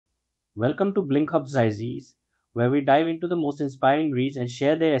Welcome to Blinkhub XYZ, where we dive into the most inspiring reads and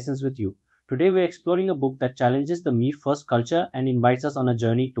share their essence with you. Today we're exploring a book that challenges the me-first culture and invites us on a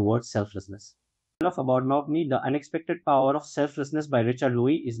journey towards selflessness. About Me, The Unexpected Power of Selflessness by Richard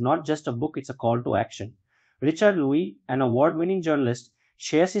Lui is not just a book, it's a call to action. Richard Lui, an award-winning journalist,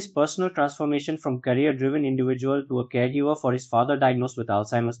 shares his personal transformation from career-driven individual to a caregiver for his father diagnosed with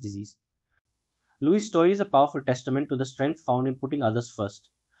Alzheimer's disease. Louis' story is a powerful testament to the strength found in putting others first.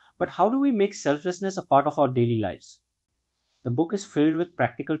 But how do we make selflessness a part of our daily lives? The book is filled with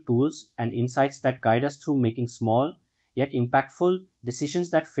practical tools and insights that guide us through making small, yet impactful,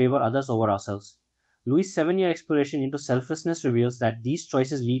 decisions that favor others over ourselves. Louis' 7-year exploration into selflessness reveals that these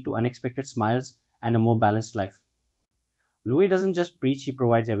choices lead to unexpected smiles and a more balanced life. Louis doesn't just preach, he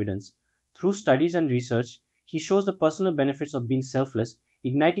provides evidence. Through studies and research, he shows the personal benefits of being selfless,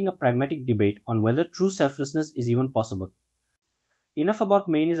 igniting a pragmatic debate on whether true selflessness is even possible. Enough About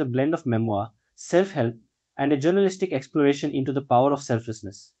Maine is a blend of memoir, self-help, and a journalistic exploration into the power of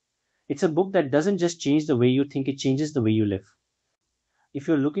selflessness. It's a book that doesn't just change the way you think, it changes the way you live. If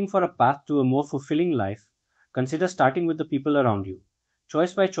you're looking for a path to a more fulfilling life, consider starting with the people around you.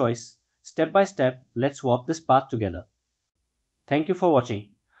 Choice by choice, step by step, let's walk this path together. Thank you for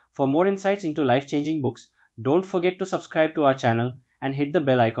watching. For more insights into life-changing books, don't forget to subscribe to our channel and hit the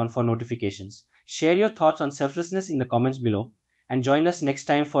bell icon for notifications. Share your thoughts on selflessness in the comments below and join us next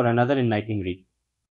time for another enlightening read.